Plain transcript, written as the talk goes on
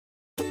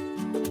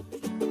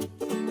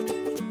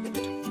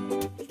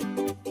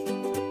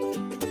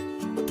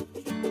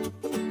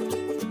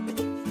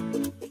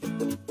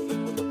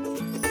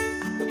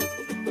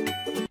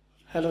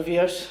Hello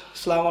viewers,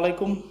 আসসালামু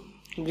আলাইকুম।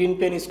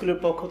 গ্রিনপেন স্কুলের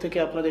পক্ষ থেকে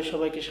আপনাদের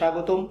সবাইকে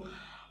স্বাগতম।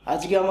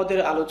 আজকে আমাদের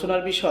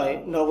আলোচনার বিষয়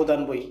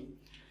নগদান বই।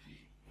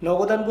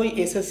 নগদান বই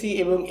এসএসসি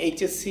এবং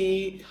এইচএসসি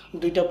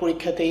দুইটা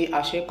পরীক্ষাতেই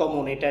আসে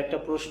কমন, এটা একটা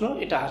প্রশ্ন,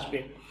 এটা আসবে।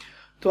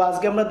 তো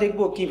আজকে আমরা দেখব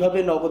কিভাবে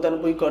নগদান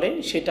বই করে,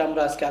 সেটা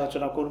আমরা আজকে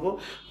আলোচনা করব।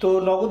 তো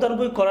নগদান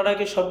বই করার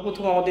আগে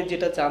সর্বপ্রথম আমাদের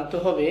যেটা জানতে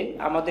হবে,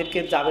 আমাদেরকে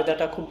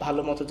জাবেদাটা খুব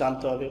ভালো মতো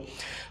জানতে হবে।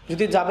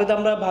 যদি জাবেদা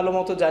আমরা ভালো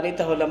মতো জানি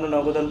তাহলে আমরা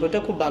নগদান বইটা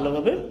খুব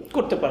ভালোভাবে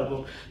করতে পারবো।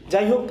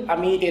 যাই হোক,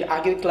 আমি এর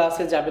আগের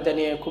ক্লাসে জাবেদা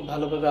নিয়ে খুব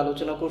ভালোভাবে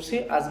আলোচনা করছি।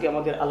 আজকে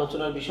আমাদের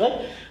আলোচনার বিষয়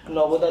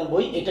নগদান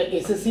বই। এটা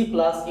এসএসসি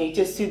প্লাস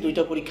এইচএসসি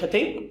দুইটা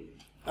পরীক্ষাতেই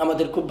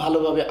আমাদের খুব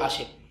ভালোভাবে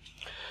আসে।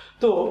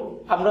 তো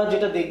আমরা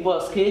যেটা দেখবো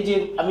আজকে, যে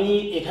আমি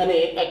এখানে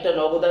একটা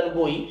নগদান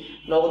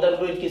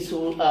বইয়ের কিছু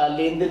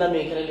লেনদেন আমি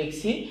এখানে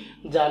লিখছি।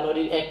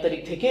 জানুয়ারির 1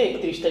 তারিখ থেকে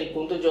 31 তারিখ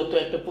পর্যন্ত যত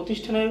একটা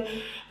প্রতিষ্ঠানে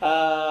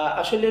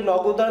আসলে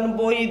নগদান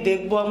বই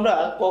দেখবো আমরা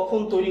কখন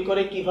তৈরি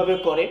করে, কিভাবে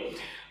করে।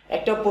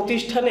 একটা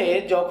প্রতিষ্ঠানে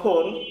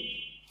যখন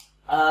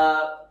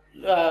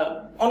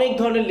অনেক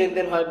ধরনের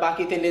লেনদেন হয়,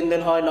 বাকিতে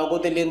লেনদেন হয়,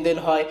 নগদে লেনদেন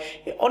হয়,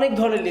 অনেক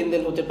ধরনের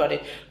লেনদেন হতে পারে।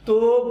 তো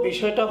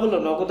বিষয়টা হলো,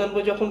 নগদান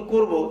বই যখন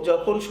করব,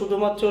 যখন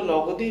শুধুমাত্র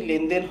নগদে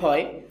লেনদেন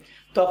হয়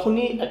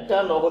তখনই একটা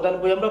নগদান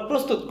বই আমরা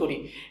প্রস্তুত করি।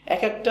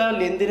 এক একটা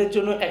লেনদেনের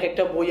জন্য এক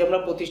একটা বই আমরা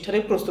প্রতিষ্ঠানে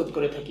প্রস্তুত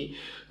করে থাকি।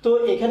 তো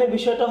এখানে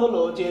বিষয়টা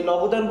হলো যে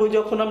নগদান বই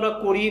যখন আমরা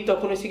করি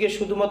তখন এসে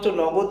শুধুমাত্র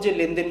নগদ যে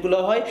লেনদেনগুলো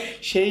হয়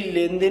সেই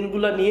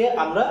লেনদেনগুলো নিয়ে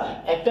আমরা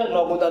একটা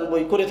নগদান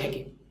বই করে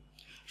থাকি।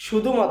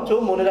 শুধুমাত্র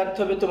মনে রাখতে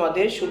হবে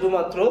তোমাদের,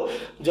 শুধুমাত্র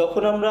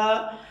যখন আমরা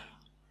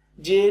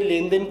যে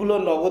লেনদেনগুলো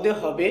নগদে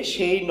হবে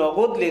সেই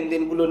নগদ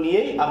লেনদেনগুলো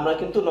নিয়েই আমরা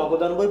কিন্তু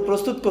নগদান বই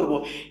প্রস্তুত করব।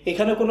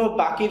 এখানে কোনো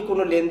বাকির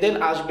কোনো লেনদেন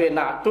আসবে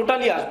না,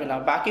 টোটালি আসবে না।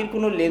 বাকির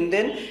কোনো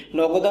লেনদেন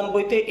নগদান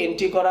বইতে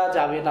এন্ট্রি করা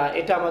যাবে না,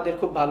 এটা আমাদের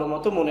খুব ভালো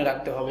মতো মনে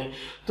রাখতে হবে।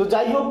 তো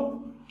যাই হোক,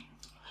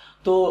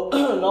 তো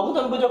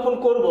নগদান বই যখন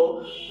করব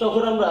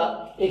তখন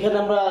এখানে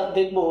আমরা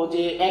দেখব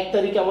যে 1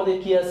 তারিখে আমাদের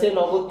কি আছে,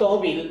 নগদ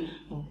তহবিল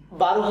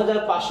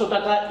 12,500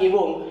 টাকা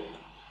এবং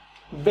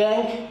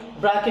ব্যাংক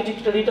ব্র্যাকেট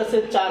ক্রেডিট আছে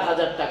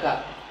 4,000 টাকা।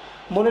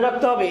 মনে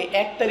রাখতে হবে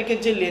 1 তারিখের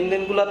যে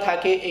লেনদেনগুলো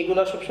থাকে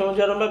এগুলো সবসময়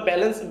যেন আমরা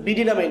ব্যালেন্স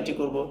বিডি নামে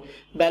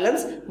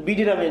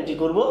এন্ট্রি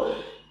করব।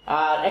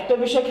 আর একটা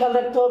বিষয় খেয়াল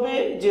রাখতে হবে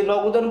যে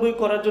নগদান বই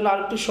করার জন্য আর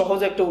একটু সহজ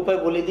একটা উপায়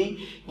বলে দিই,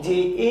 যে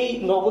এই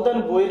নগদান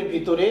বইয়ের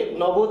ভিতরে,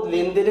 নগদ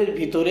লেনদেনের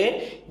ভিতরে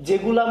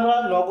যেগুলো আমরা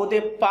নগদে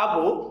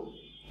পাবো,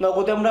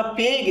 নগদে আমরা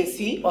পেয়ে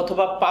গেছি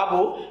অথবা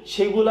পাবো,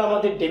 সেগুলো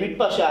আমাদের ডেবিট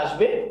পাশে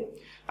আসবে।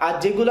 আর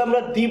যেগুলো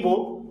আমরা দিব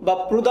বা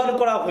প্রদান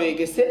করা হয়ে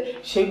গেছে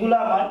সেগুলো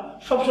আমার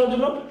সবসময়ের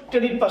জন্য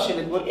ক্রেডিট পাশে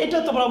লিখবো। এটা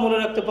তোমরা মনে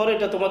রাখতে পারো,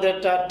 এটা তোমাদের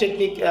একটা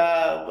টেকনিক,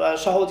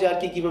 সহজে আর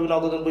কি কিভাবে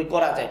নগদান বই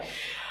করা যায়।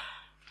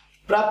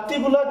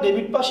 প্রাপ্তিগুলো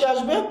ডেবিট পাশে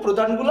আসবে,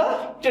 প্রদানগুলো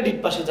ক্রেডিট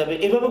পাশে যাবে।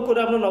 এভাবে করে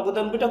আমরা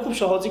নগদান বইটা খুব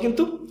সহজে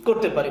কিন্তু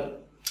করতে পারি।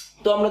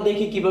 তো আমরা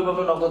দেখি কিভাবে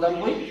আমরা নগদান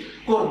বই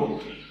করব।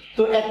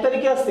 তো 1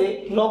 তারিখে আছে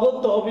নগদ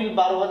তহবিল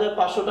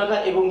 12,500 টাকা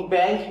এবং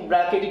ব্যাংক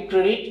ব্র্যাকেট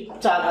ক্রেডিট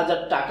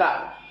 4,000 টাকা।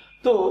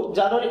 তো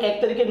জানুয়ারি 1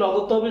 তারিখে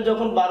নগদ তহবিল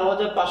যখন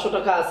 12,500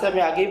 টাকা আছে,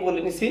 আমি আগেই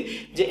বলে নিছি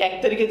যে 1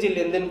 তারিখে যে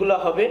লেনদেনগুলো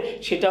হবে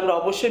সেটা আমরা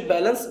অবশ্যই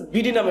ব্যালেন্স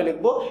বিডি নামে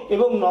লিখবো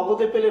এবং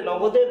নগদে পেলে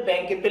নগদে,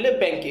 ব্যাংকে পেলে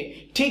ব্যাংকে।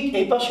 ঠিক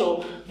এই পাশেও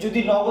যদি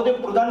নগদে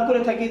প্রদান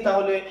করে থাকি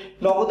তাহলে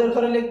নগদের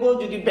ঘরে লিখবো,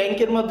 যদি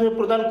ব্যাংকের মাধ্যমে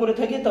প্রদান করে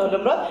থাকি তাহলে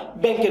আমরা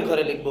ব্যাংকের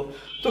ঘরে লিখবো।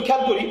 তো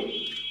খেয়াল করি,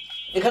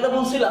 এখানে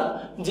বলছিলাম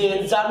যে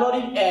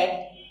জানুয়ারির 1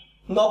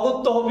 নগদ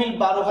তহবিল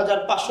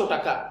 12,500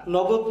 টাকা,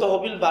 নগদ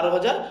তহবিল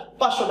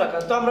 12,500 টাকা।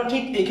 তো আমরা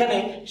ঠিক এখানে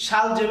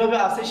সাল যেভাবে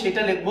আছে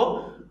সেটা লিখবো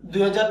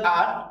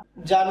 2008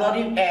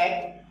 জানুয়ারির 1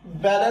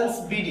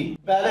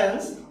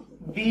 ব্যালেন্স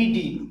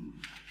বিডি।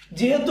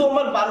 যেহেতু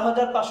আমার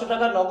 12,500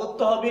 টাকা নগদ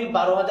তহবিল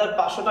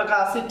 12,500 টাকা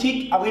আছে, ঠিক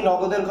আমি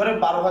নগদের ঘরে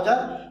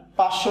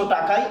 12,500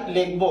 টাকাই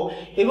লিখবো।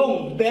 এবং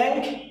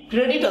ব্যাংক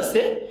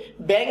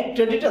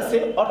ক্রেডিট আছে,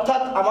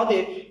 অর্থাৎ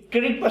আমাদের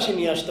ক্রেডিট পাশে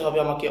নিয়ে আসতে হবে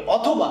আমাকে।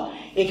 অথবা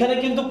এখানে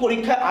কিন্তু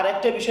পরীক্ষায় আর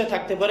একটা বিষয়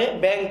থাকতে পারে,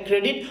 ব্যাংক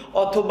ক্রেডিট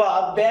অথবা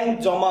ব্যাংক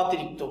জমা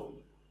অতিরিক্ত।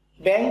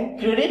 ব্যাংক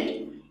ক্রেডিট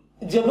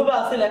যেভাবে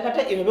আছে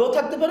লেখাটা এভাবেও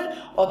থাকতে পারে,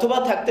 অথবা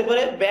থাকতে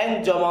পারে ব্যাংক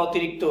জমা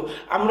অতিরিক্ত।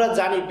 আমরা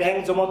জানি ব্যাংক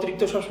জমা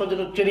অতিরিক্ত সবসময়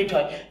জন্য ক্রেডিট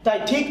হয়, তাই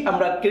ঠিক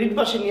আমরা ক্রেডিট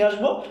পাশে নিয়ে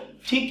আসবো।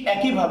 ঠিক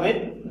একইভাবে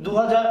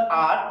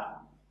 2008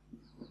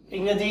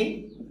 ইংরেজি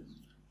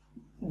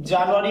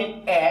জানুয়ারির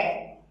 1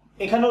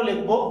 এখানেও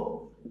লিখবো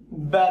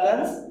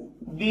ব্যালেন্স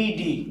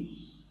বিডি।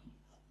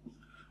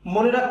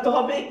 মনে রাখতে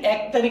হবে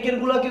 1 তারিখের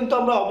গুলা কিন্তু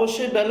আমরা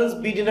অবশ্যই ব্যালেন্স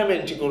বিডি নামে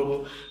এন্ট্রি করবো।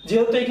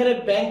 যেহেতু এখানে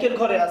ব্যাংকের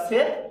ঘরে আছে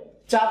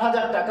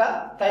 4,000 টাকা,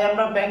 তাই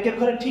আমরা ব্যাংকের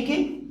ঘরে ঠিকই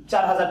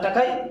 4,000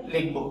 টাকাই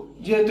লিখবো,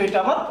 যেহেতু এটা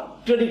আমার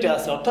ক্রেডিটে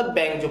আছে, অর্থাৎ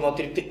ব্যাংক জমা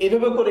অতিরিক্ত।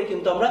 এভাবে করে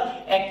কিন্তু আমরা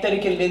 1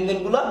 তারিখের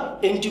লেনদেনগুলো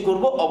এন্ট্রি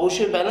করব,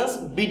 অবশ্যই ব্যালেন্স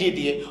বিডি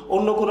দিয়ে,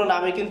 অন্য কোনো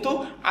নামে কিন্তু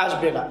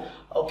আসবে না।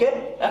 ওকে,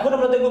 এখন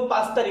আমরা দেখবো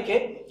 5 তারিখে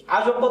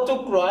আসবাবপত্র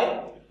ক্রয়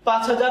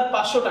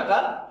 5,500 টাকা,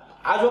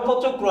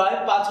 আসবাবপত্র ক্রয়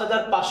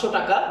 5,500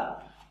 টাকা।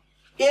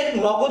 এর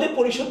নগদে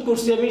পরিশোধ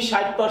করছি আমি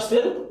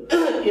 60%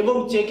 এবং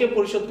চেকে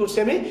পরিশোধ করছি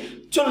আমি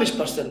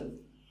 40%।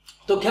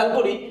 তো খেয়াল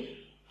করি,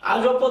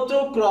 আসবাবপত্র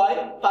ক্রয়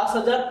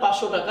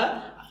 5,500 টাকা,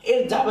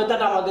 এর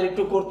জাবেদাটা আমাদের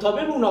একটু করতে হবে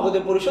এবং নগদে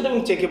পরিশোধ এবং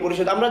চেকে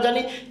পরিশোধ। আমরা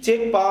জানি চেক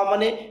পাওয়া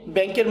মানে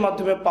ব্যাংকের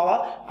মাধ্যমে পাওয়া,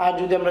 আর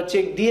যদি আমরা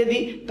চেক দিয়ে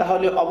দিই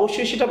তাহলে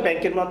অবশ্যই সেটা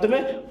ব্যাংকের মাধ্যমে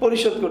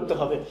পরিশোধ করতে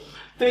হবে।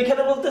 তো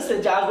এখানে বলতেছে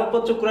যে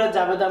আসবাবপত্র ক্রয়ের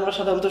জাবেদা আমরা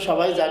সাধারণত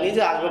সবাই জানি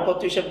যে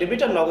আসবাবপত্র হিসাব ডেবিট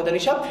আর নগদান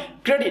হিসাব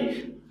ক্রেডিট।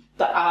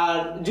 তা আর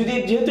যদি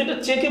যেহেতু এটা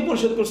চেকে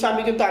পরিশোধ করছে,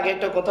 আমি কিন্তু আগে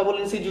একটা কথা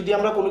বলেছি, যদি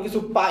আমরা কোনো কিছু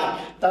পাই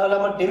তাহলে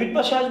আমার ডেবিট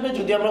পাশে আসবে,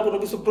 যদি আমরা কোনো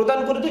কিছু প্রদান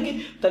করে থাকি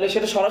তাহলে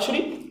সেটা সরাসরি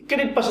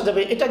ক্রেডিট পাশে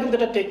যাবে। এটা কিন্তু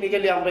এটা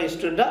টেকনিক্যালি আমরা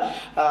স্টুডেন্টরা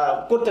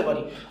করতে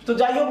পারি। তো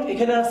যাই হোক,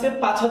 এখানে আছে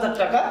 5,000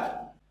 টাকা,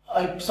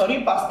 সরি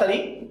 5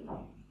 তারিখ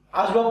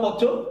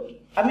আসবাবপত্র।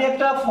 আমি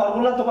একটা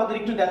ফর্মুলা তোমাদের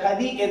একটু দেখাই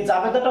দিই। এর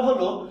জাবেদাটা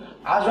হলো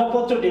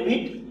আসবাবপত্র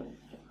ডেবিট,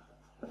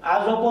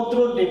 আসবাবপত্র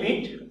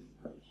ডেবিট,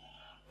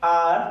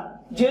 আর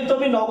যেহেতু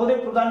আমি নগদে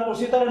প্রদান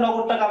করছি তাহলে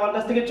নগদ টাকা আমার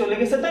কাছ থেকে চলে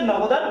গেছে, তাই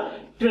নগদান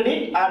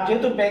ক্রেডিট। আর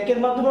যেহেতু ব্যাংকের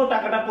মাধ্যমেও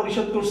টাকাটা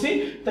পরিশোধ করছি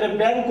তাহলে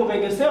ব্যাংক কমে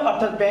গেছে,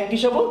 অর্থাৎ ব্যাংক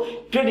হিসাবেও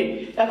ক্রেডিট।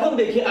 এখন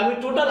দেখি আমি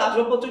টোটাল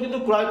আসবাবপত্র কিন্তু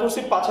ক্রয় করছি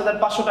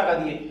 5,500 টাকা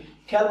দিয়ে।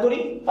 খেয়াল করি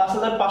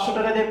 5,500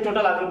 টাকা দিয়ে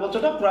টোটাল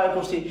আসবাবপত্রটা ক্রয়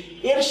করছি।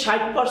 এর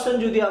 60%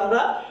 যদি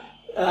আমরা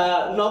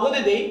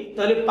নগদে দেই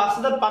তাহলে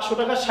 5,500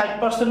 টাকা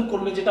 60%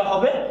 করলে যেটা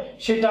হবে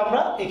সেটা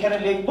আমরা এখানে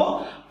লিখবো,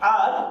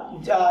 আর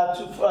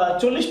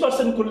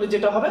 40% করলে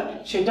যেটা হবে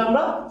সেটা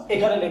আমরা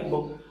এখানে লিখবো।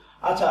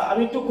 আচ্ছা,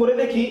 আমি একটু করে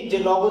দেখি যে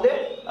নগদে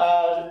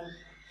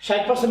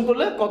 60%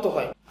 করলে কত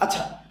হয়।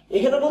 আচ্ছা,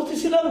 এখানে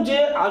বলতেছিলাম যে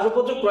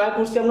আসবাবপত্র ক্রয়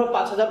করছি আমরা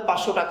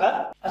 5,500 টাকা।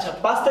 আচ্ছা,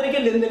 5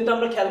 তারিখের লেনদেনটা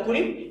আমরা খেয়াল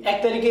করি। 1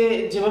 তারিখে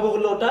যেভাবে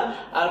হলো ওটা,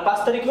 আর 5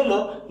 তারিখ হলো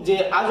যে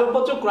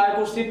আসবাবপত্র ক্রয়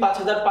করছি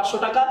 5,500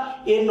 টাকা,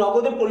 এর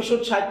নগদে পরিশোধ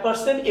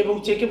 60% এবং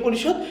চেকে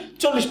পরিশোধ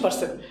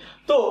 40%।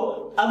 তো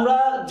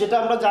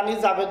আমরা জানি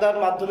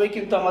জাবেদার মাধ্যমে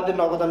কিন্তু আমাদের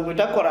নগদান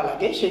বইটা করা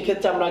লাগে। সেই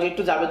ক্ষেত্রে আমরা আগে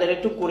একটু জাবেদার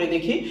একটু করে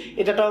দেখি।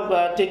 এটা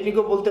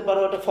টেকনিকও বলতে পারো,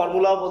 একটা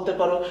ফর্মুলাও বলতে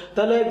পারো।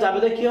 তাহলে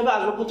জাবেদা কি হবে?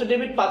 আসবাবপত্র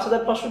ডেবিট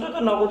 5,500 টাকা,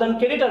 নগদান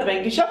ক্রেডিট, আর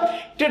ব্যাংক হিসাব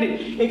ক্রেডিট।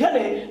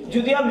 এখানে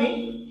যদি আমি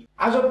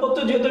আসবাবপত্র,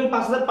 যেহেতু আমি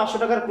 5,500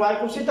 টাকার ক্রয়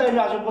করছি তাই আমি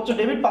আসবাবপত্র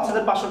ডেবিট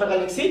 5,500 টাকা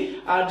লিখছি,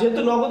 আর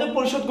যেহেতু নগদে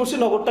পরিশোধ করছি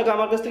নগদ টাকা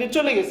আমার কাছ থেকে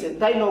চলে গেছে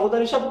তাই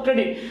নগদান হিসাব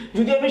ক্রেডিট।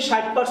 যদি আমি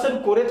 60%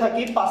 করে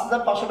থাকি,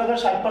 5,500 টাকার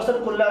 60%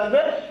 করলে আসবে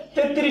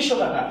 3,300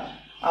 টাকা।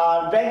 আর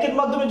ব্যাংকের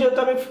মাধ্যমে যেহেতু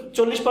আমি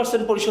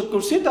 40% পরিশোধ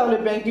করছি তাহলে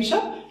ব্যাংক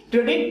হিসাব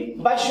ক্রেডিট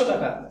 2,200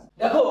 টাকা।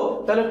 দেখো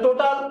তাহলে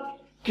টোটাল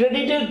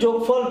ক্রেডিটের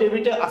যোগফল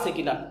ডেবিটে আছে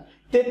কিনা।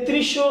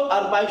 3,300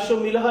 আর 2,200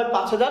 মিলে হয়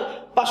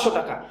 5,500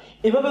 টাকা।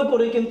 এভাবে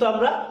করে কিন্তু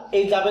আমরা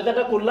এই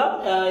জাবেদাটা করলাম।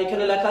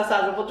 এখানে লেখা আছে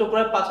আসবাবপত্র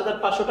প্রায়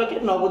 5,500 টাকা,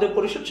 নগদে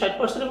পরিশোধ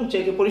 60% এবং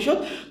চেকে পরিশোধ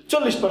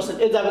 40%।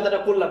 এই জাবেদাটা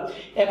করলাম।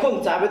 এখন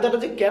জাবেদাটা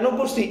যে কেন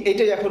করছি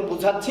এটাই এখন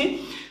বুঝাচ্ছি।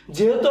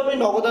 যেহেতু আমি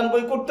নগদান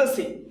বই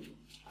করতেছি,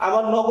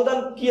 আমার নগদান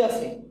কি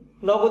আছে?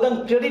 নগদান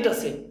ক্রেডিট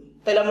আছে,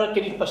 তাহলে আমরা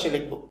ক্রেডিট পাশে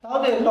লিখবো।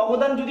 তাহলে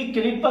নগদান যদি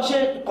ক্রেডিট পাশে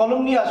কলম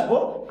নিয়ে আসবো,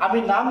 আমি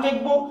নাম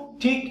লিখবো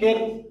ঠিক এর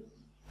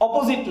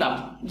অপোজিট নাম।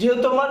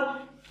 যেহেতু আমার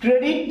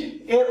ক্রেডিট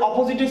এর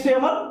অপোজিট হচ্ছে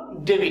আমার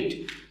ডেবিট,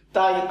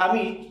 তাই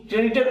আমি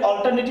ক্রেডিটের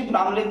অল্টারনেটিভ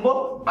নাম লিখবো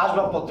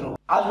আসবাবপত্র।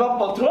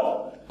 আসবাবপত্র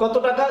কত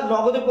টাকা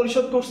নগদে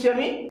পরিশোধ করছি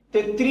আমি?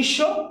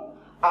 3,300,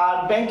 আর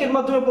ব্যাংকের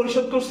মাধ্যমে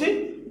পরিশোধ করছি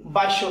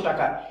 2,200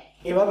 টাকা।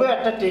 এভাবে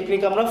একটা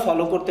টেকনিক আমরা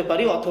ফলো করতে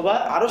পারি, অথবা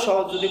আরো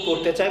সহজ যদি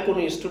করতে চায় কোনো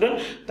স্টুডেন্ট,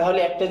 তাহলে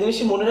একটা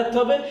জিনিসই মনে রাখতে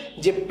হবে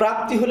যে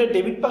প্রাপ্তি হলে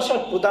ডেবিট পাশে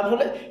আর প্রদান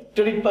হলে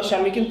ক্রেডিট পাশে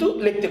আমি কিন্তু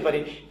লিখতে পারি।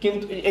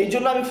 কিন্তু এই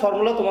জন্য আমি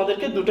ফর্মুলা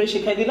তোমাদেরকে দুটোই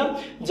শিখাই দিলাম,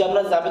 যে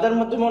আমরা জাবেদার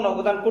মাধ্যমে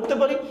নগদান করতে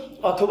পারি,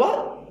 অথবা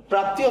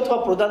প্রাপ্তি অথবা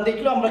প্রদান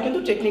দেখলেও আমরা কিন্তু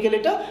টেকনিক্যালি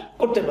এটা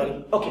করতে পারি।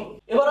 ওকে,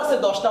 এবার আছে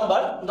 10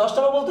 নাম্বার। 10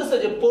 নাম্বার বলতেছে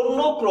যে পণ্য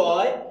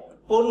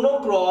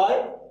ক্রয়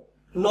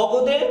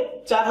নগদে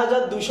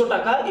 4,200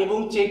 টাকা এবং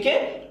চেকে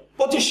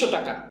 2,500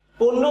 টাকা।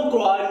 পণ্য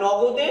ক্রয়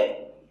নগদে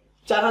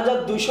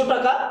 4,200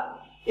 টাকা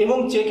এবং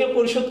চেকে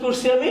পরিশোধ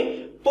করছি আমি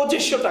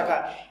 2,500 টাকা।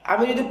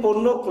 আমি যদি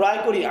পণ্য ক্রয়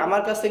করি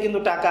আমার কাছ থেকে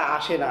কিন্তু টাকা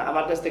আসে না,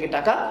 আমার কাছ থেকে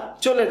টাকা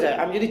চলে যায়।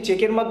 আমি যদি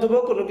চেকের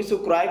মাধ্যমেও কোনো কিছু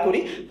ক্রয় করি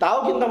তাও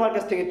কিন্তু আমার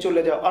কাছ থেকে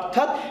চলে যায়,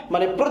 অর্থাৎ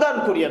মানে প্রদান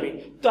করি আমি।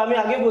 তো আমি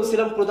আগে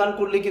বলছিলাম প্রদান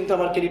করলে কিন্তু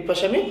আমার ক্রেডিট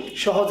পাশে আমি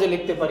সহজে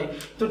লিখতে পারি।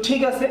 তো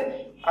ঠিক আছে,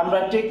 আমরা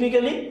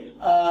টেকনিক্যালি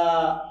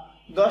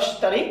 10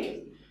 তারিখ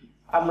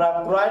আমরা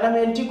ক্রয় নামে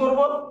এন্ট্রি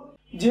করব।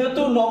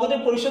 যেহেতু নগদে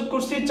পরিশোধ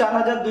করছি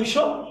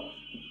 4,200,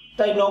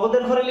 তাই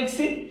নগদের ঘরে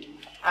লিখছি।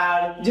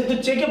 আর যেহেতু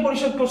চেকে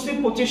পরিশোধ করছি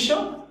 2,500,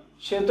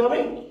 সেহেতু আমি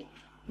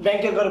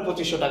ব্যাংকের ঘরে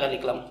 2,500 টাকা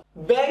লিখলাম।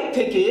 ব্যাংক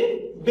থেকে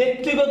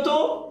ব্যক্তিগত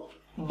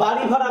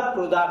বাড়ি ভাড়া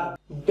প্রদান,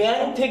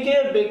 ব্যাংক থেকে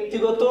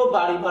ব্যক্তিগত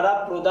বাড়ি ভাড়া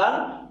প্রদান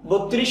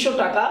 3,200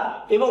 টাকা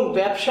এবং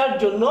ব্যবসার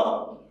জন্য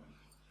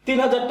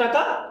 3,000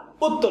 টাকা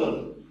উত্তোলন।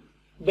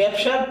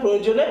 ব্যবসার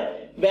প্রয়োজনে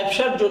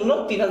ব্যবসার জন্য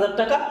 3,000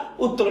 টাকা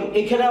উত্তোলন।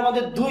 এখানে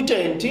আমাদের দুইটা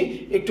এন্ট্রি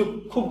একটু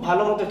খুব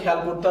ভালো মতো খেয়াল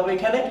করতে হবে।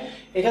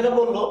 এখানে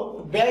বললো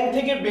ব্যাংক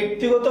থেকে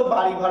ব্যক্তিগত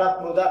বাড়ি ভাড়া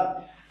প্রদান।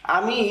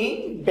 আমি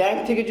ব্যাংক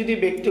থেকে যদি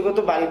ব্যক্তিগত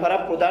বাড়ি ভাড়া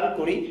প্রদান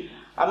করি,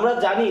 আমরা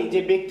জানি যে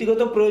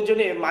ব্যক্তিগত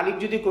প্রয়োজনে মালিক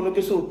যদি কোনো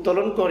কিছু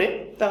উত্তোলন করে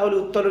তাহলে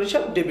উত্তোলন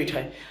হিসাব ডেবিট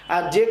হয়,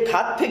 আর যে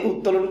খাত থেকে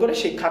উত্তোলন করে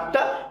সেই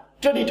খাতটা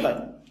ক্রেডিট হয়।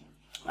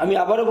 আমি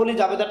আবারও বলি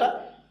জাবেদাটা,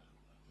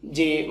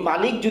 যে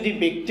মালিক যদি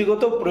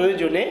ব্যক্তিগত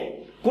প্রয়োজনে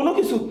কোনো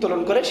কিছু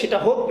উত্তোলন করে, সেটা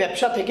হোক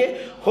ব্যবসা থেকে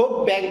হোক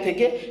ব্যাংক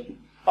থেকে,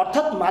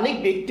 অর্থাৎ মালিক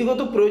ব্যক্তিগত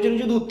প্রয়োজন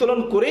যদি উত্তোলন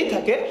করেই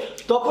থাকে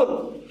তখন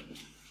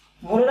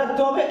মনে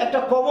রাখতে হবে একটা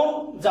কমন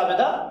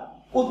জাবেদা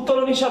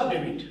উত্তোলন হিসাব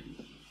ডেবিট,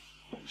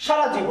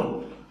 সারা জীবন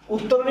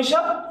উত্তোলন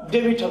হিসাব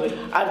ডেবিট হবে।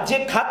 আর যে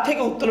খাত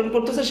থেকে উত্তোলন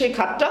করতেছে সেই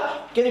খাতটা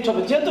ক্রেডিট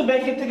হবে। যেহেতু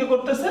ব্যাংকের থেকে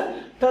করতেছে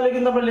তাহলে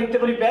কিন্তু আমরা লিখতে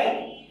পারি ব্যাংক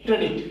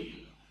ক্রেডিট।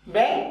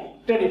 ব্যাংক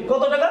ক্রেডিট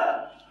কত টাকা?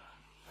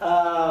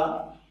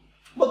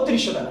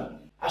 3200 টাকা।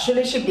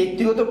 আসলে সে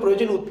ব্যক্তিগত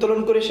প্রয়োজন উত্তোলন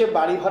করে সে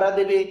বাড়ি ভাড়া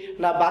দেবে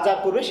না বাজার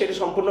করবে সেটা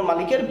সম্পূর্ণ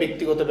মালিকের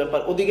ব্যক্তিগত ব্যাপার,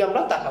 ওদিকে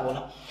আমরা তাকাবো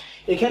না।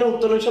 এখানে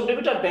উত্তোলন হিসাব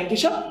ডেবিট আর ব্যাংক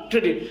হিসাব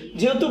ক্রেডিট।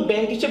 যেহেতু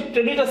ব্যাংক হিসাব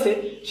ক্রেডিট আছে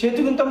সেহেতু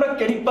কিন্তু আমরা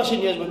ক্রেডিট পাশে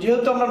নিয়ে আসবো,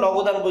 যেহেতু আমরা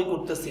নগদান বই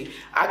করতেছি,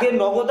 আগে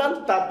নগদান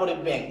তারপরে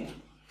ব্যাংক।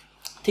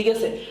 ঠিক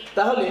আছে,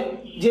 তাহলে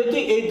যেহেতু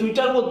এই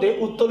দুইটার মধ্যে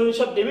উত্তোলন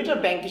হিসাব ডেবিট আর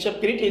ব্যাংক হিসাব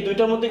ক্রেডিট, এই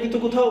দুইটার মধ্যে কিন্তু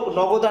কোথাও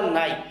নগদান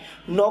নাই।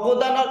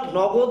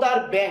 নগদ আর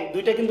ব্যাংক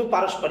দুইটা কিন্তু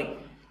পারস্পরিক,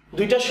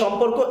 দুইটা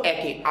সম্পর্ক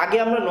একই। আগে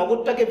আমরা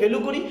নগদটাকে ভ্যালু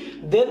করি,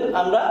 দেন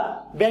আমরা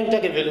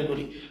ব্যাংকটাকে ভ্যালু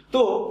করি।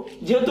 তো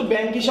যেহেতু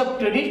ব্যাংক হিসাব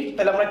ক্রেডিট,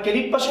 তাহলে আমরা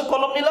ক্রেডিট পাশে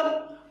কলম নিলাম,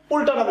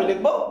 উল্টা নামে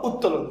লিখবো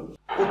উত্তোলন।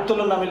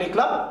 উত্তোলন নামে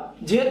লিখলাম।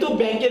 যেহেতু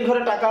ব্যাংকের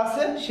ঘরে টাকা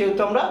আছে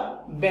সেহেতু আমরা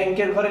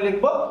ব্যাংকের ঘরে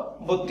লিখবো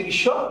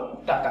 3200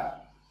 টাকা।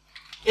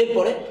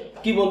 এরপরে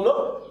কি বললো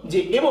যে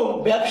এবং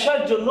ব্যবসার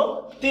জন্য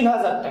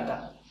 3000 টাকা,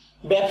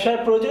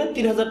 ব্যবসার প্রয়োজনে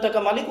 3000 টাকা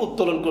মালিক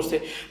উত্তোলন করছে।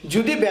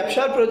 যদি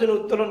ব্যবসার প্রয়োজনে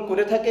উত্তোলন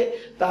করে থাকে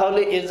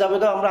তাহলে এর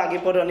জাবেদা আমরা আগে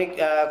পরে অনেক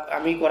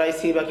আমি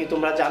করাইছি বা কি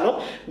তোমরা জানো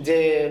যে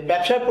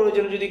ব্যবসার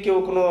প্রয়োজনে যদি কেউ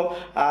কোনো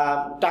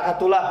টাকা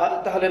তোলা হয়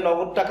তাহলে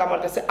নগদ টাকা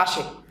আমার কাছে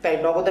আসে, তাই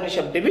নগদান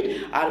হিসাব ডেবিট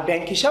আর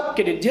ব্যাংক হিসাব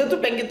ক্রেডিট। যেহেতু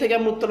ব্যাংকের থেকে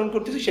আমরা উত্তোলন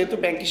করতেছি সেহেতু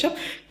ব্যাংক হিসাব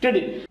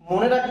ক্রেডিট।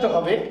 মনে রাখতে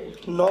হবে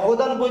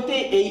নগদান বইতে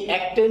এই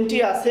অ্যাক্টেন্টটি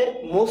আছে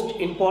মোস্ট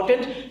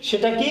ইম্পর্টেন্ট,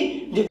 সেটা কি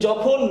যে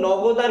যখন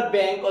নগদ আর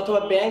ব্যাংক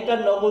অথবা ব্যাংক আর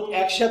নগদ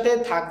একসাথে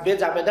থাকবে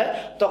জাবেদায়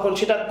তখন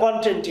সেটা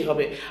কন্টেন্টই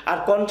হবে। আর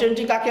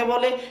কন্টেন্টই কাকে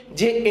বলে?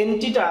 যে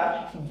এন্ট্রিটা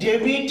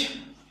ডেবিট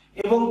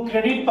এবং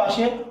ক্রেডিট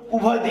পাশে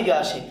উভয় দিকে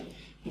আসে,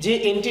 যে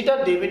এন্ট্রিটা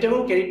ডেবিট এবং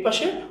ক্রেডিট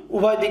পাশে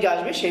উভয় দিকে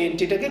আসবে সেই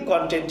এন্ট্রিটাকে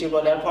কন্টেন্টই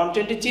বলে। আর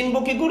কন্টেন্টই চিনব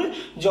কি করে?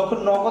 যখন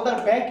নগদ আর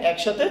ব্যাংক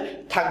একসাথে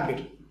থাকবে।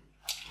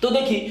 তো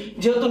দেখি,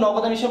 যেহেতু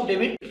নগদান হিসাব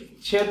ডেবিট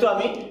সেহেতু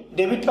আমি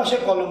ডেবিট পাশে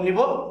কলম নিব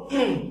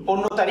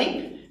 15 তারিখ,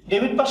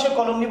 ডেবিট পাশে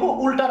কলম নিব,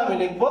 উল্টা নামে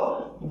লিখবো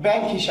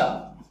ব্যাংক হিসাব।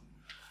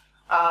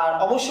 আর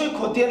অবশ্যই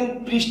খতিয়ান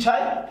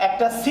পৃষ্ঠায়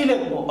একটা সি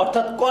লিখবো,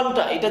 অর্থাৎ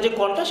কনটা, এটা যে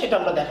কনটা সেটা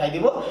আমরা দেখাই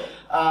দিব।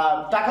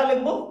 টাকা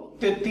লিখবো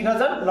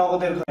 3000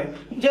 নগদের ঘরে।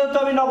 যেহেতু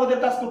আমি নগদের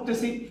কাজ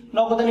করতেছি,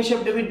 নগদান হিসাব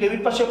ডেবিট,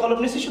 ডেবিট পাশে কলম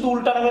নিচ্ছি, শুধু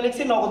উল্টা নামে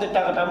লিখছি, নগদের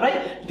টাকাটা আমরাই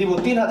দিব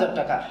 3000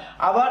 টাকা।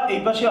 আবার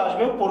এই পাশে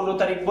আসবে 15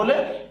 তারিখ বলে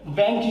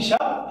ব্যাংক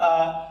হিসাব,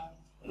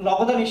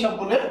 নগদান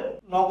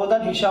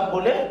হিসাব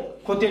বলে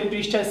খতিয়ান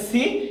পৃষ্ঠায়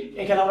সি,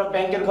 এখানে আমরা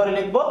ব্যাংকের ঘরে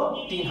লিখবো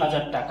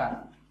 3000 টাকা।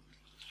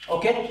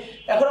 ওকে,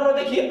 এখন আমরা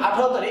দেখি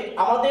 18 তারিখ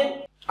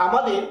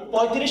আমাদের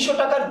 3500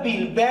 টাকার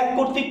বিল ব্যাংক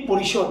কর্তৃক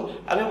পরিশোধ।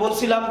 আমি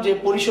বলছিলাম যে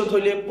পরিশোধ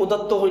হইলে,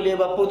 প্রদত্ত হইলে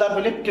বা প্রদান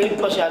হইলে ক্রেডিট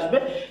পাশে আসবে,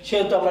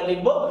 সেহেতু আমরা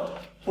লিখবো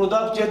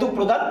প্রদান, যেহেতু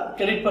প্রদান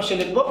ক্রেডিট পাশে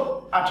লিখবো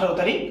 18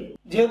 তারিখ।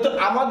 যেহেতু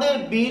আমাদের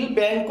বিল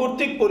ব্যাংক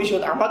কর্তৃক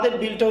পরিশোধ, আমাদের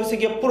বিলটা হচ্ছে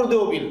গিয়ে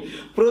প্রদেয় বিল,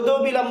 প্রদেয়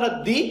বিল আমরা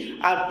দিই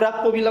আর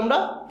প্রাপ্য বিল আমরা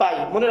পাই,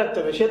 মনে রাখতে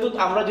হবে। সেহেতু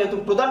আমরা যেহেতু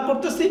প্রদান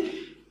করতেছি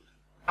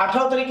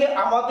 18 তারিখে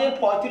আমাদের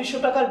 3500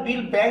 টাকার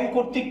বিল ব্যাংক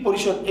কর্তৃক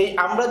পরিশোধ, এই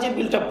আমরা যে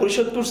বিলটা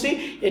পরিশোধ করছি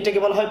এটাকে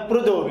বলা হয়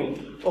প্রদেয় বিল।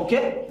 ওকে,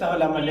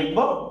 তাহলে আমরা লিখব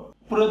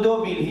প্রদেয়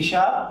বিল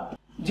হিসাব।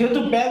 যেহেতু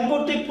ব্যাংক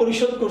কর্তৃক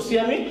পরিশোধ করছি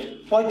আমি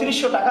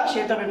 3500 টাকা,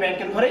 সেহেতু আমি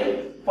ব্যাংকের ঘরে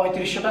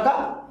 3500 টাকা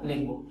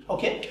লিখব।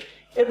 ওকে,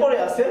 এরপরে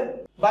আছে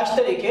 22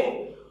 তারিখে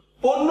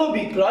পণ্য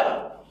বিক্রয়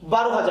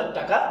 12000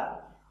 টাকা,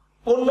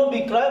 পণ্য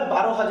বিক্রয়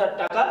 12000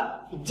 টাকা,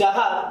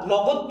 যাহার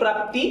নগদ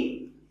প্রাপ্তি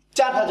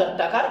 4000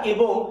 টাকা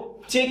এবং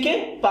চেকে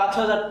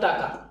 5000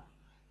 টাকা।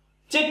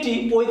 চেকটি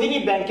ওই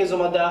দিনই ব্যাংকে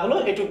জমা দেওয়া হলো,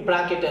 একটু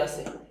ব্র্যাকেটে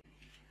আছে।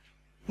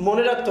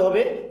 মনে রাখতে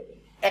হবে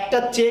একটা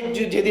চেক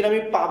যেদিন আমি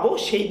পাবো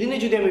সেই দিনই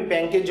যদি আমি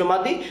ব্যাংকে জমা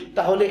দিই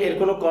তাহলে এর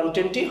কোনো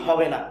কন্টেন্টই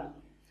হবে না।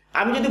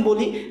 আমি যদি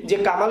বলি যে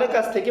কামালের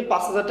কাছ থেকে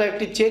 5000 টাকা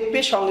একটি চেক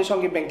পেয়ে সঙ্গে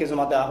সঙ্গে ব্যাংকে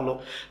জমা দেওয়া হলো,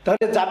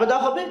 তাহলে জাবেদা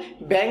হবে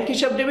ব্যাংক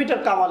হিসাব ডেবিট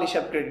আর কামাল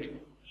হিসাব ক্রেডিট।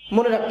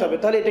 মনে রাখতে হবে,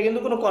 তাহলে এটা কিন্তু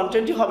কোনো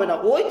কন্টেন্টই হবে না।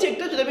 ওই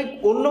চেকটা যদি আমি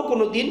অন্য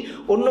কোনো দিন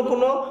অন্য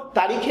কোনো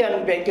তারিখে আমি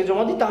ব্যাংকে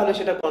জমা দিই তাহলে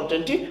সেটা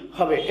কন্টেন্টই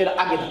হবে, এর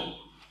আগে না।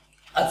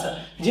 আচ্ছা,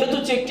 যেহেতু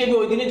চেকটি আমি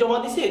ওই দিনে জমা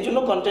দিছি এই জন্য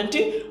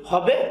কন্টেন্টই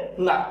হবে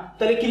না।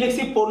 তাহলে কি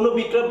লিখছি? পণ্য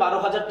বিক্রয়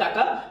 12000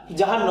 টাকা,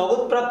 যাহার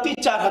নগদ প্রাপ্তি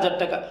 4000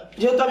 টাকা।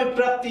 যেহেতু আমি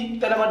প্রাপ্তি,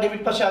 তাহলে আমার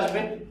ডেবিট পাশে আসবে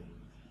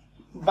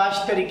 22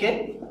 তারিখে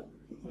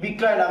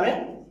বিক্রয় নামে,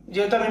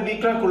 যেহেতু আমি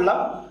বিক্রয় করলাম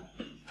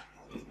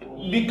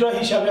বিক্রয়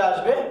হিসাবে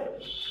আসবে।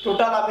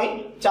 টোটাল আমি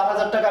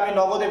 4000 টাকা আমি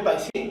নগদে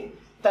পাইছি,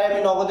 তাই আমি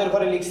নগদের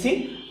ঘরে লিখছি।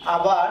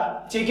 আবার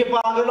চেকে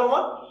পাওয়া গেল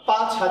আমার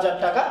 5000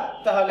 টাকা,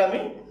 তাহলে আমি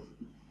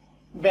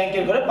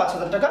ব্যাংকের ঘরে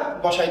 5000 টাকা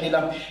বসাই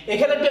দিলাম।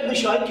 এখানে একটা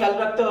বিষয় খেয়াল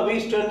রাখতে হবে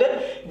স্টুডেন্টদের,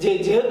 যে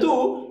যেহেতু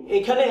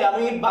এখানে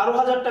আমি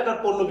 12000 টাকার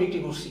পণ্য বিক্রি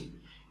করছি,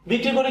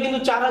 বিক্রি করে কিন্তু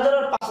 4000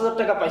 আর 5000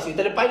 টাকা পাইছি,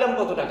 তাহলে পাইলাম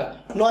কত টাকা?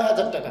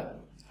 9000 টাকা।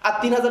 আর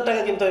 3000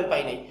 টাকা কিন্তু আমি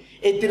পাই নাই,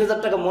 এই 3000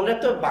 টাকা মনে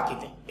রাখতে হবে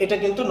বাকিতে। এটা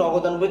কিন্তু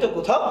নগদান বইতে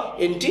কোথাও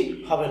এন্ট্রি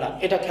হবে না,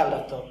 এটা খেয়াল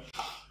রাখতে হবে।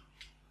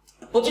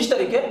 25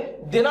 তারিখে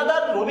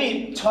দেনাদার রবির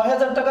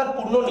 6,000 টাকার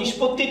পূর্ণ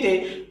নিষ্পত্তিতে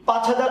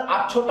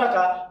 5,800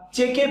 টাকা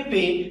চেকে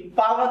পেয়ে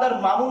পাওনাদার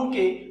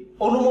মামুনকে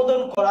অনুমোদন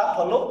করা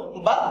হলো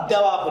বা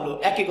দেওয়া হলো,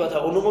 একই কথা।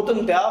 অনুমোদন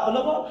দেওয়া হলো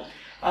বা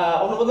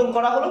অনুমোদন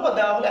করা হলো বা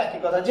দেওয়া হলো, একই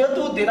কথা।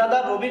 যেহেতু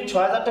দেনাদার রবির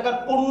 6,000 টাকার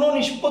পূর্ণ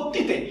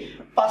নিষ্পত্তিতে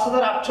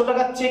 5,800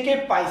 টাকা চেকে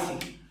পাইছি,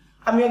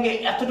 আমি আগে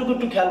এতটুকু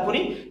একটু খেয়াল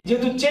করি।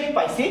 যেহেতু চেক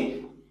পাইছি,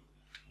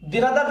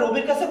 দেনাদার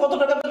রবির কাছে কত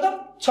টাকা পেতাম?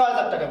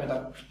 6,000 টাকা পেতাম।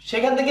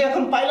 সেখান থেকে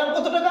এখন পাইলাম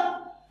কত টাকা?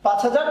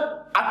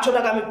 5,800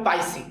 টাকা আমি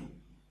পাইছি।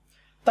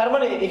 তার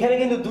মানে এখানে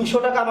কিন্তু 200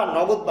 টাকা আমার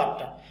নগদ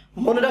বাট্টা।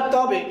 মনে রাখতে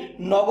হবে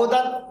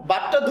নগদান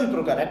বাট্টা দুই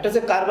প্রকার, একটা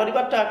হচ্ছে কারবারি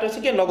বাট্টা, একটা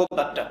হচ্ছে কি নগদ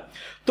বাট্টা।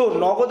 তো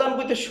নগদান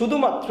বইতে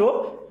শুধুমাত্র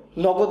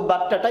নগদ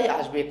বাট্টাটাই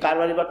আসবে,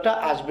 কারবারি বাট্টা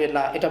আসবে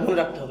না, এটা মনে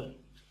রাখতে হবে।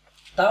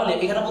 তাহলে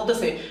এখানে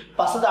বলতেছে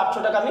 5,800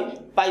 টাকা আমি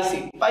পাইছি,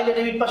 পাইলে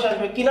ডেবিট পাশে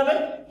আসবে কি নামে?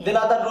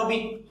 দেনাদার রবি।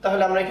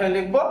 তাহলে আমরা এখানে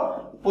লিখবো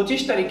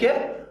 25 তারিখে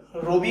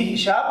রবি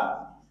হিসাব,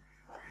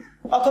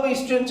 অথবা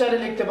স্টুডেন্ট চাইলে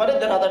লিখতে পারে,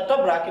 দেনাদারটা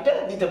ব্র্যাকেটে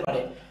দিতে পারে।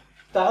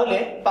 তাহলে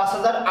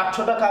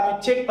 5,800 টাকা আমি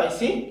চেক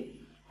পাইছি,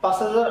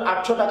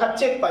 5,800 টাকা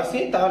চেক পাইছি।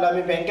 তাহলে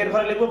আমি ব্যাংকের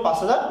ঘরে লিখবো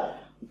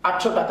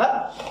 5,800 টাকা,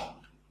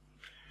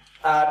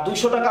 আর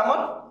 200 টাকা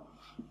আমার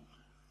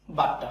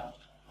বাট্টা।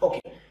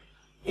 ওকে,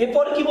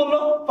 এরপরে কি বললো?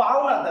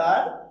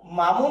 পাওনাদার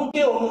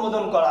মামুনকে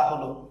অনুমোদন করা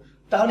হলো।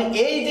 তাহলে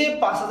এই যে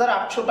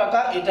 5,800 টাকা,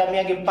 এটা আমি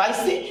আগে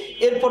পাইছি,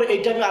 এরপরে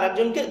এটা আমি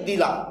আরেকজনকে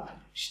দিলাম,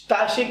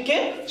 তার সে কে?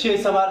 সে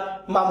আমার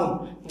মামুন।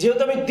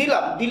 যেহেতু আমি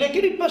দিলাম, দিলে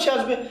ক্রেডিট পাশে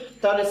আসবে।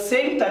 তাহলে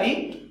সেম তারিখ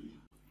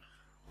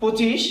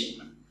 25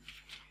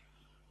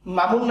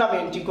 মামুন নামে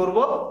এন্ট্রি করব।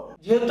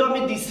 যেহেতু আমি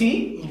দিছি,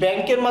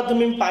 ব্যাংকের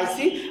মাধ্যমে আমি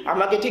পাইছি,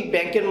 আমাকে ঠিক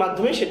ব্যাংকের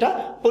মাধ্যমে সেটা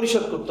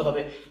পরিশোধ করতে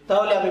হবে।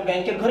 তাহলে আমি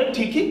ব্যাংকের ঘরে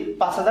ঠিকই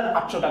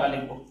 5,800 টাকা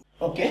লিখবো।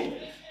 ওকে,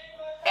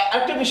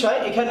 একটা বিষয়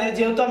এখানে,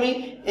 যেহেতু আমি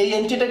এই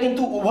এন্ট্রিটা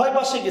কিন্তু উভয়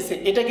পাশে গেছে,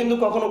 এটা কিন্তু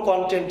কখনো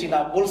কন্টেন্টই না।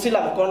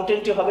 বলছিলাম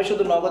কন্টেন্টই হবে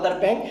শুধু নগদ আর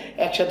ব্যাংক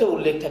একসাথে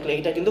উল্লেখ থাকলে,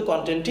 এটা কিন্তু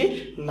কন্টেন্টই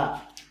না।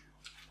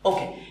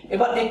 ওকে,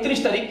 এবার 31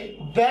 তারিখ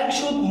ব্যাংক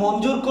সুদ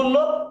মঞ্জুর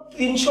করলো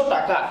 300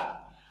 টাকা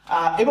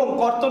এবং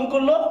কর্তন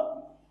করলো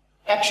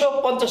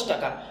 150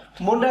 টাকা।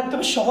 মনে রাখতে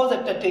হবে সহজ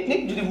একটা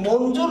টেকনিক, যদি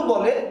মঞ্জুর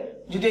বলে,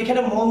 যদি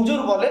এখানে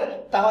মঞ্জুর বলে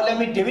তাহলে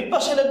আমি ডেবিট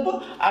পাশে লিখবো,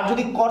 আর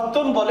যদি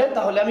কর্তন বলে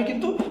তাহলে আমি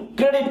কিন্তু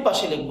ক্রেডিট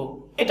পাশে লিখবো।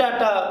 এটা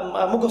একটা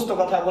মুখস্থ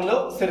কথা বলেও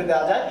ছেড়ে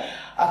দেওয়া যায়।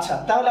 আচ্ছা,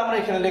 তাহলে আমরা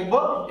এখানে লিখবো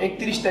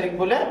 31 তারিখ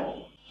বলে,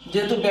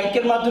 যেহেতু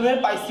ব্যাংকের মাধ্যমে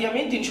পাইছি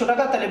আমি 300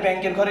 টাকা, তাহলে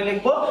ব্যাংকের ঘরে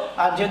লিখবো।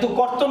 আর যেহেতু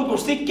কর্তন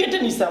করছি, কেটে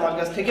নিচ্ছে আমার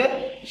কাছ থেকে,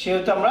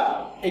 সেহেতু আমরা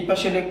এই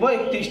পাশে লিখবো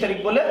 31 তারিখ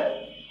বলে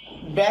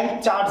ব্যাংক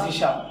চার্জ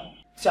হিসাব।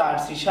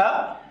 চার্জ হিসাব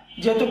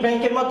যেহেতু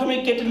ব্যাংকের মাধ্যমে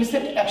কেটে নিচ্ছে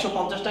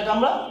 150 টাকা,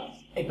 আমরা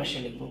এই পাশে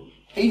লিখবো।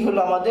 এই হলো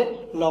আমাদের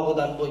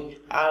নগদান বই।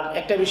 আর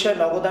একটা বিষয়,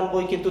 নগদান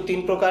বই কিন্তু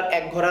 3 প্রকার,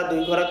 1 ঘোড়া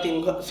 2 ঘোড়া 3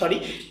 ঘোড়া, সরি,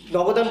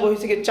 নগদান বই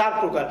হচ্ছে 4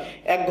 প্রকার,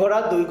 1 ঘোড়া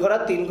 2 ঘোড়া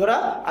 3 ঘোড়া,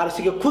 আর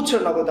হচ্ছে খুচরো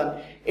নগদান।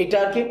 এটা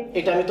আর কি,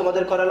 এটা আমি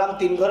তোমাদের করালাম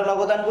 3 ঘোড়া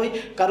নগদান বই।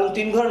 কারণ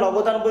 3 ঘোড়া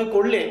নগদান বই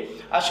করলে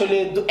আসলে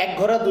 1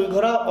 ঘোড়া 2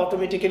 ঘোড়া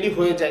অটোমেটিক্যালি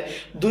হয়ে যায়।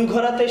 2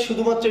 ঘোড়াতে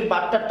শুধুমাত্র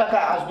বাট্টার টাকা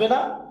আসবে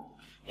না,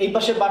 এই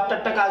পাশে বাট্টার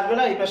টাকা আসবে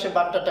না, এই পাশে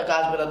বাট্টার টাকা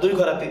আসবে না 2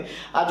 ঘোড়াতে।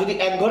 আর যদি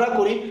 1 ঘোড়া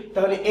করি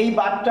তাহলে এই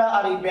বাট্টা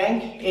আর এই ব্যাংক,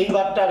 এই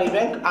বাট্টা আর এই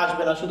ব্যাংক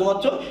আসবে না,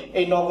 শুধুমাত্র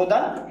এই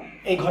নগদান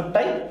এই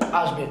ঘরটাই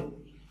আসবে।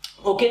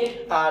 ওকে,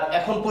 আর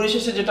এখন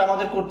পরিশেষে যেটা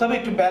আমাদের করতে হবে,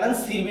 একটু ব্যালেন্স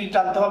সিবিল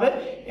টানতে হবে।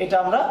 এটা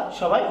আমরা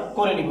সবাই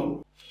করে নিব।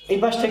 এই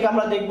পাশ থেকে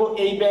আমরা দেখব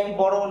এই ব্যাংক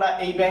বড় না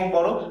এই ব্যাংক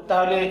বড়,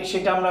 তাহলে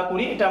সেটা আমরা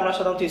করি। এটা আমরা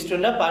সাধারণত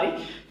স্টুডেন্টরা পারি।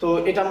 তো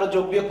এটা আমরা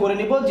যোগ বিয়োগ করে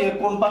নিব যে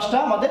কোন পাশটা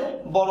আমাদের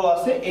বড়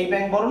আছে, এই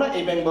ব্যাংক বড় না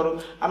এই ব্যাংক বড়।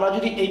 আমরা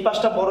যদি এই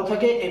পাশটা বড়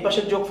থাকে, এই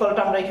পাশের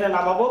যোগফলটা আমরা এখানে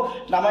নামাবো,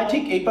 নামাই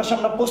ঠিক এই পাশে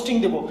আমরা পোস্টিং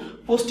দেব।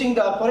 পোস্টিং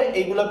দেওয়ার পরে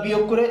এইগুলা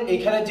বিয়োগ করে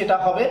এখানে যেটা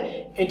হবে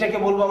এটাকে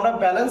বলবো আমরা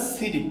ব্যালেন্স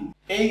সিডি।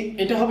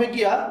 এটা হবে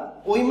কি আর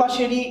ওই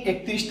মাসেরই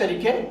 31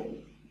 তারিখে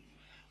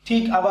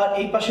ঠিক আবার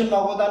এই পাশের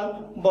নগদান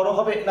বড়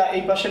হবে না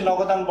এই পাশের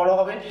নগদান বড়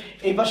হবে,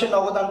 এই পাশের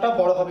নগদানটা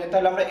বড় হবে।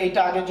 তাহলে আমরা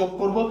এইটা আগে যোগ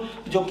করব,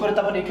 যোগ করে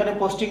তারপর এখানে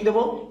পোস্টিং দেব,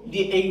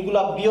 দিয়ে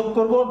এইগুলা বিয়োগ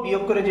করব,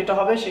 বিয়োগ করে যেটা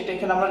হবে সেটা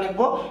এখানে আমরা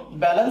লিখবো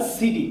ব্যালেন্স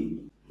সিডি।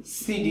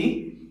 সিডি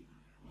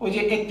ওই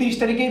যে 31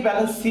 তারিখেই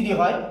ব্যালেন্স সিডি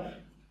হয়,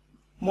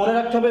 মনে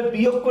রাখতে হবে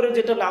বিয়োগ করে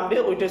যেটা নামবে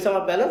ওইটা হচ্ছে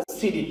আমার ব্যালেন্স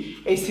সিডি।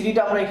 এই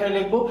সিডিটা আমরা এখানে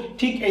লিখবো।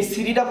 ঠিক এই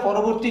সিডিটা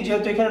পরবর্তী,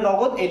 যেহেতু এখানে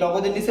নগদ, এই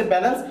নগদের নিচে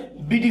ব্যালেন্স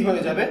বিডি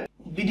হয়ে যাবে,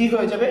 বিডি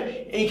হয়ে যাবে।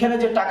 এইখানে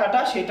যে টাকাটা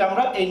সেটা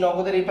আমরা এই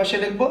নগদের এই পাশে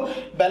লিখবো।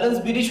 ব্যালেন্স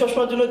বিডি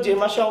সবসময়ের জন্য যে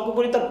মাসে অঙ্ক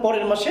করি তার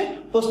পরের মাসে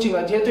পোস্টিং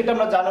হয়। যেহেতু এটা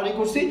আমরা জানুয়ারি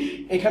করছি,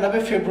 এখানে হবে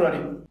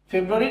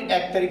ফেব্রুয়ারির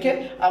 1 তারিখে।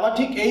 আবার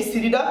ঠিক এই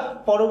সিডিটা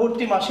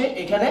পরবর্তী মাসে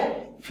এখানে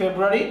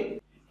ফেব্রুয়ারি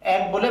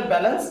 1 বলে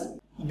ব্যালেন্স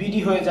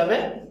বিডি হয়ে যাবে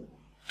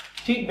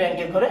ঠিক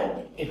ব্যাংকের ঘরে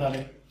এভাবে।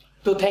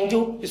 তো থ্যাংক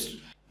ইউ।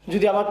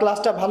 যদি আমার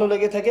ক্লাসটা ভালো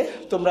লেগে থাকে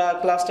তোমরা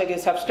ক্লাসটাকে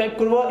সাবস্ক্রাইব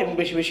করবো এবং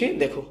বেশি বেশি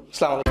দেখো।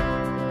 আসসালামু আলাইকুম।